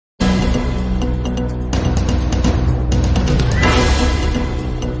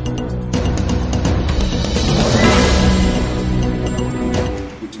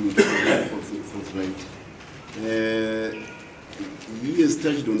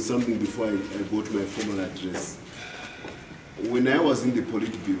something before I go to my formal address. When I was in the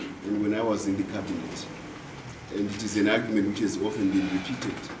Politburo and when I was in the cabinet, and it is an argument which has often been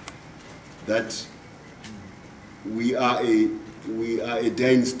repeated, that we are a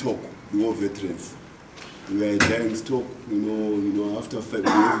dying stock, the war veterans. We are a dying stock, after we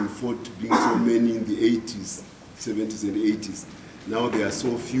haven't fought being so many in the 80s, 70s and 80s. Now there are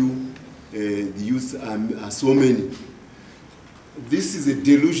so few, the youth are so many. This is a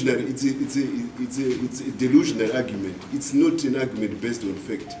delusional, it's a delusional argument. It's not an argument based on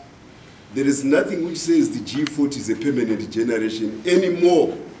fact. There is nothing which says the G40 is a permanent generation any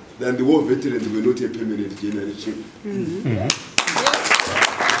more than the war veterans were not a permanent generation.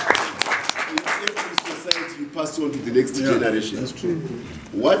 You pass on to the next generation. That's true.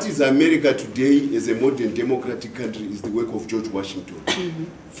 What is America today as a modern democratic country is the work of George Washington.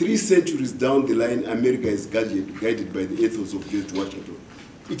 3 centuries down the line, America is guided by the ethos of George Washington.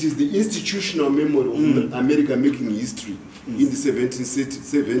 It is the institutional memory of America making history in the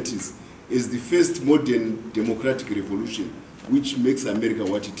 1770s as the first modern democratic revolution, which makes America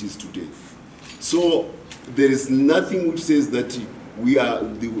what it is today. So there is nothing which says that we are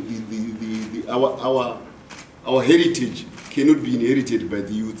our heritage cannot be inherited by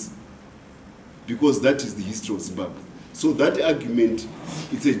the youth, because that is the history of Zimbabwe. So that argument,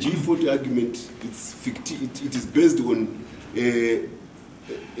 it's a G40 argument. It's fictive. It is based on a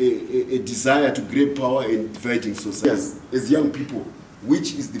desire to grab power and dividing society as young people,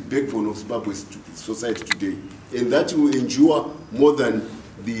 which is the backbone of Zimbabwe's society today, and that will endure more than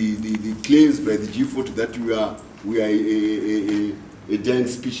the claims by the G40 that we are a dying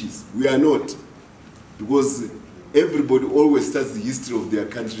species. We are not, because everybody always starts the history of their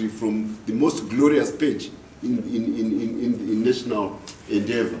country from the most glorious page in national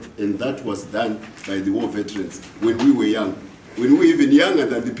endeavor, and that was done by the war veterans when we were young, when we were even younger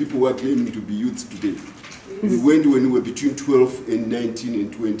than the people who are claiming to be youths today. We went when we were between 12 and 19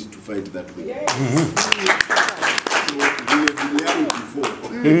 and 20 to fight that way. So we have been young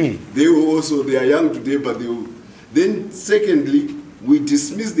before. They are young today, but they will. Then secondly, we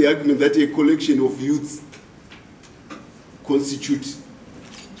dismiss the argument that a collection of youths constitute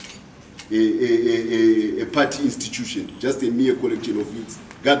a party institution, just a mere collection of youths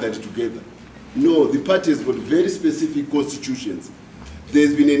gathered together. No, the party has got very specific constitutions.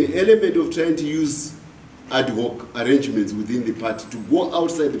 There's been an element of trying to use ad hoc arrangements within the party to go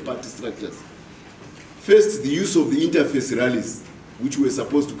outside the party structures. First, the use of the interface rallies, which were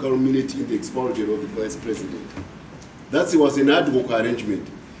supposed to culminate in the expulsion of the vice president. That was an ad hoc arrangement.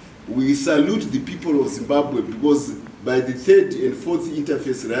 We salute the people of Zimbabwe because by the 3rd and 4th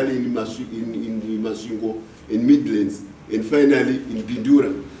interface rally in Masvingo and Midlands, and finally in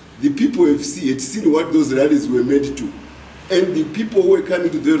Bindura, the people had seen what those rallies were made to. And the people who were coming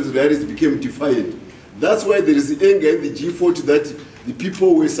to those rallies became defiant. That's why there is anger in the G40 that the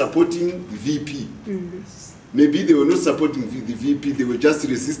people were supporting the VP. Maybe they were not supporting the VP, they were just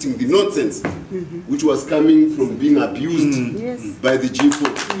resisting the nonsense which was coming from being abused by the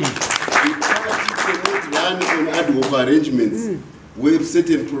G40. The party cannot run on ad hoc arrangements where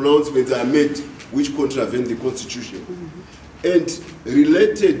certain pronouncements are made which contravene the Constitution. And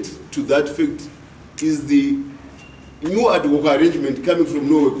related to that fact is the new ad hoc arrangement coming from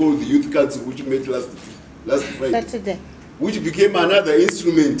Norway called the Youth Council, which met last Friday, which became another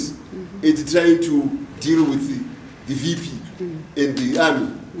instrument in trying to deal with the VP and the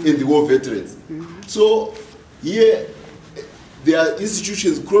army and the war veterans. So here there are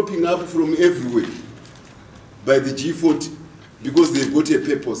institutions cropping up from everywhere by the G40 because they've got a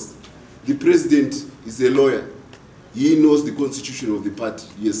purpose. The president is a lawyer. He knows the constitution of the party.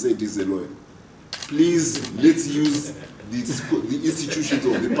 He has said he's a lawyer. Please, let's use the institutions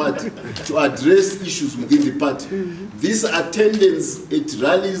of the party to address issues within the party. This attendance at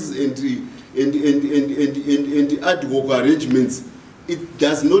rallies and ad hoc arrangements, it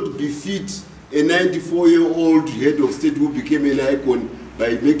does not befit a 94-year-old head of state who became an icon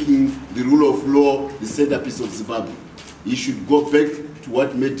by making the rule of law the centerpiece of Zimbabwe. He should go back to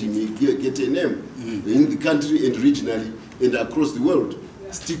what made him get a name in the country and regionally and across the world,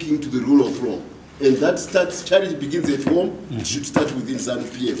 sticking to the rule of law. And that starts, charity begins at home, it should start within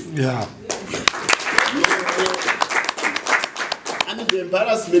Zanu-PF. Yeah. I mean, the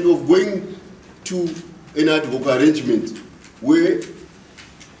embarrassment of going to an ad hoc arrangement where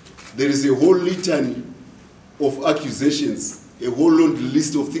there is a whole litany of accusations, a whole long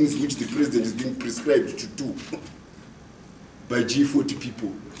list of things which the president is being prescribed to do by G40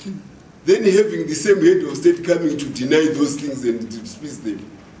 people. Then having the same head of state coming to deny those things and dismiss them.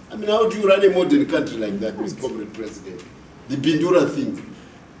 I mean, how do you run a modern country like that, Mr. Comrade President? The Bindura thing.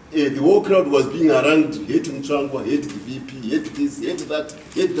 the whole crowd was being harangued, hate Mutsvangwa, hate the VP, hate this, hate that,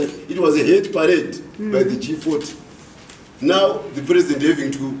 hate that. It was a hate parade by the G40. Now the president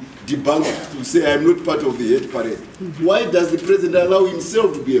having to debunk, to say I'm not part of the hate parade. Why does the president allow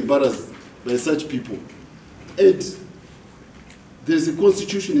himself to be embarrassed by such people? And there is a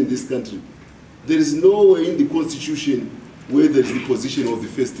constitution in this country. There is nowhere in the constitution where there is the position of the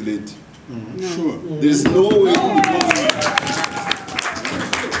first lady. Sure. There is nowhere in the constitution.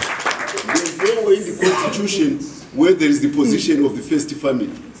 There is nowhere in the constitution where there is the position of the first family.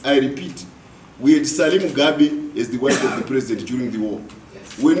 I repeat, we had Salim Mugabe as the wife of the president during the war.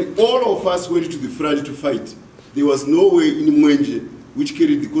 When all of us went to the front to fight, there was nowhere in Mwenje, which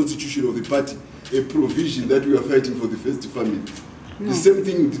carried the constitution of the party, a provision that we are fighting for the first family. The same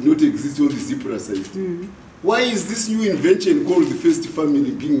thing did not exist on the Zipra side. Why is this new invention called the first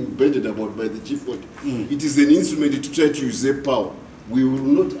family being bandied about by the G40? It is an instrument to try to usurp power. We will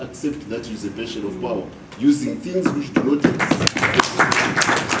not accept that usurpation of power using things which do not exist.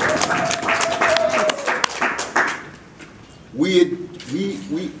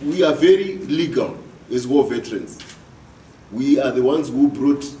 We are very legal as war veterans. We are the ones who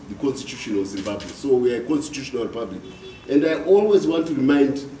brought the constitution of Zimbabwe. So we are a constitutional republic. And I always want to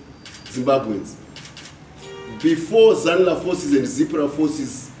remind Zimbabweans, before Zanla forces and Zipra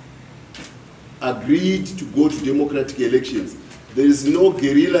forces agreed to go to democratic elections, there is no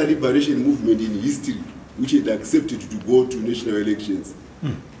guerrilla liberation movement in history which had accepted to go to national elections.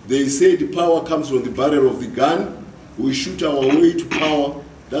 They said power comes from the barrel of the gun. We shoot our way to power.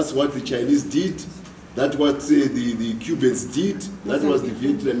 That's what the Chinese did. That's what the Cubans did. That was the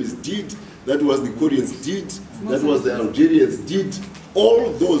Vietnamese did. That was the Koreans did. That was the Algerians did.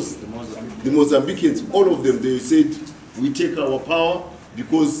 All those, the Mozambicans, all of them, they said, we take our power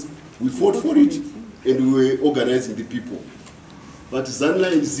because we fought for it and we were organizing the people. But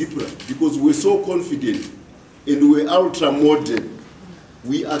Zanla and Zipra, because we were so confident and we were ultra-modern,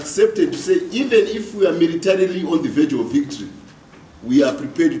 we accepted to say, even if we are militarily on the verge of victory, we are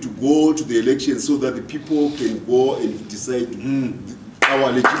prepared to go to the elections so that the people can go and decide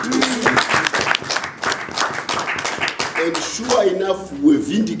our legitimacy. And sure enough, we were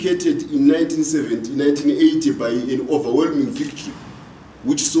vindicated in 1980 by an overwhelming victory,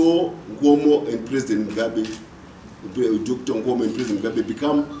 which saw Nkomo and President Mugabe, Dr. Nkomo and President Mugabe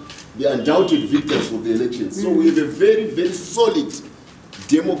become the undoubted victors of the elections. So we have a very, very solid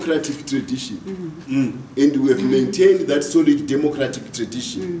democratic tradition, and we have maintained that solid democratic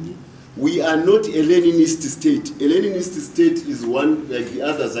tradition. We are not a Leninist state. A Leninist state is one like the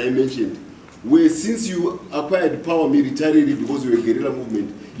others I mentioned, where since you acquired power militarily because you were a guerrilla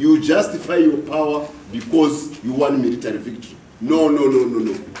movement, you justify your power because you won military victory. No, no, no, no,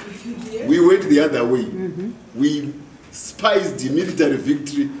 no. We went the other way. We spiced the military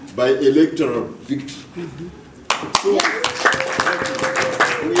victory by electoral victory. So,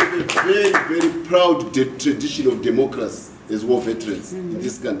 we have a very, very proud tradition of democracy as war veterans in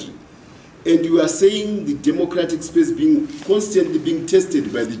this country. And you are saying the democratic space being constantly being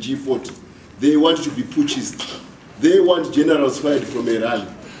tested by the G40. They want to be putschist. They want generals fired from a rally.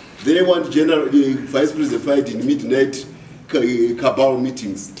 They want vice president fired in midnight cabal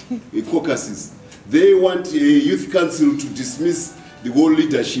meetings, caucuses. They want a youth council to dismiss the whole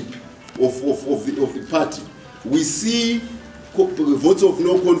leadership of the party. We see votes of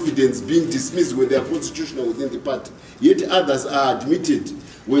no confidence being dismissed when they are constitutional within the party. Yet others are admitted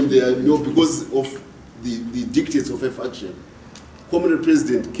when they are, because of the dictates of a faction. Comrade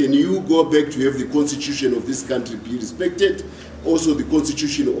President, can you go back to have the constitution of this country be respected? Also the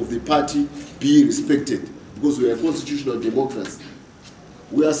constitution of the party be respected, because we are a constitutional democracy.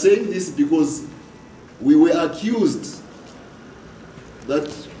 We are saying this because we were accused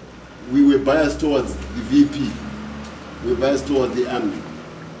that we were biased towards the VP. We were biased towards the army.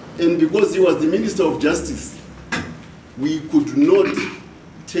 And because he was the Minister of Justice, we could not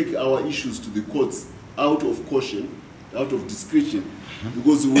take our issues to the courts out of caution, out of discretion,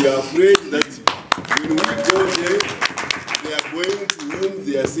 because we are afraid that when we go there, they are going to whom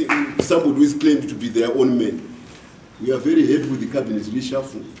they are saying somebody who is claimed to be their own man. We are very happy with the cabinet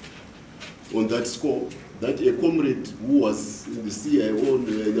reshuffle on that score, that a comrade who was in the CIO,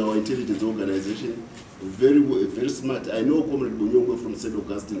 in our intelligence organization, very smart. I know Comrade Bonyongo from St.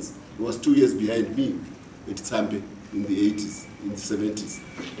 Augustine's. He was 2 years behind me at Tsambe in the 80s, in the 70s.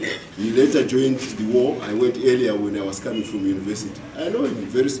 He later joined the war. I went earlier when I was coming from university. I know him,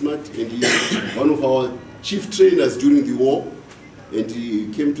 very smart, and he is one of our chief trainers during the war. And he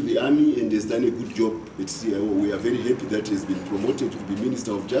came to the army and has done a good job at CIO. We are very happy that he has been promoted to be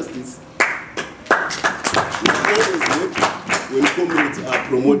Minister of Justice. We are always happy. when comrades are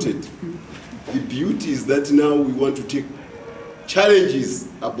promoted. The beauty is that now we want to take challenges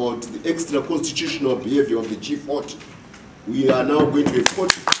about the extra constitutional behavior of the G40. We are now going to a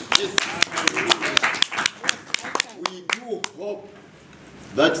 40. Yes. We do hope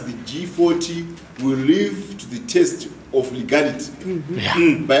that the G40 will live to the test of legality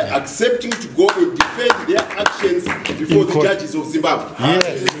by accepting to go and defend their actions before the judges of Zimbabwe.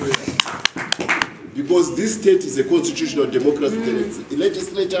 Yes. Because this state is a constitutional democracy with a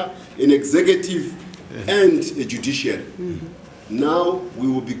legislature, an executive, and a judiciary. Now we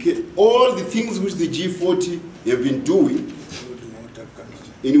will be all the things which the G40 have been doing,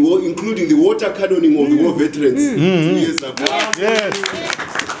 including the water cannoning of the war veterans 2 years ago. Yes.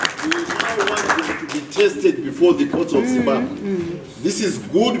 We now want them to be tested before the courts of Zimbabwe. This is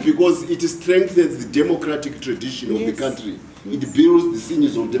good because it strengthens the democratic tradition of the country. It builds the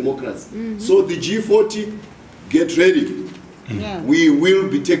sinews of democracy. So the G40, get ready. We will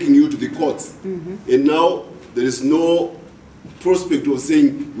be taking you to the courts. And now there is no prospect of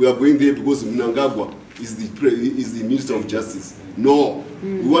saying we are going there because Mnangagwa is the Minister of Justice. No.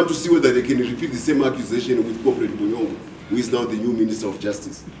 We want to see whether they can repeat the same accusation with Comrade Bonyongo, who is now the new Minister of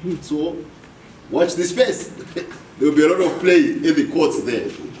Justice. So, watch the space. There will be a lot of play in the courts there,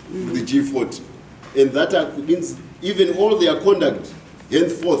 with the G40. And that means even all their conduct,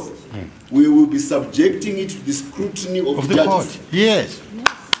 henceforth, we will be subjecting it to the scrutiny of the judges. Court. Yes.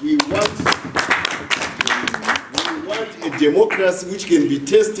 We want a democracy which can be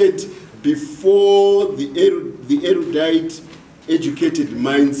tested before the erudite, educated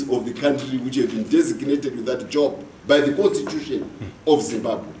minds of the country which have been designated with that job by the Constitution of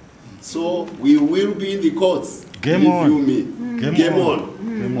Zimbabwe. So we will be in the courts. Game on. Game on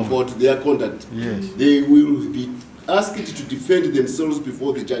about their conduct. Yes. They will be asked to defend themselves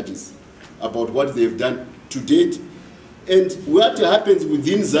before the judges about what they have done to date. And what happens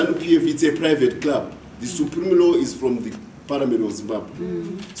within Zanu-PF, it's a private club. The supreme law is from the Parliament of Zimbabwe.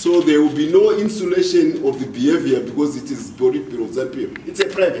 So there will be no insulation of the behavior because it is body of Zanu-PF. It's a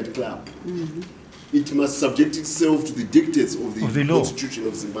private club. It must subject itself to the dictates of the Constitution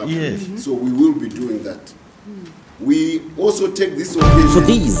of Zimbabwe. Yes. So we will be doing that. We also take this occasion. For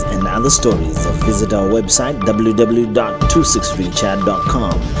these and other stories, visit our website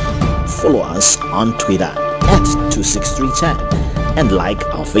www.263chat.com. Follow us on Twitter @263chat and like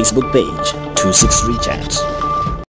our Facebook page 263chat.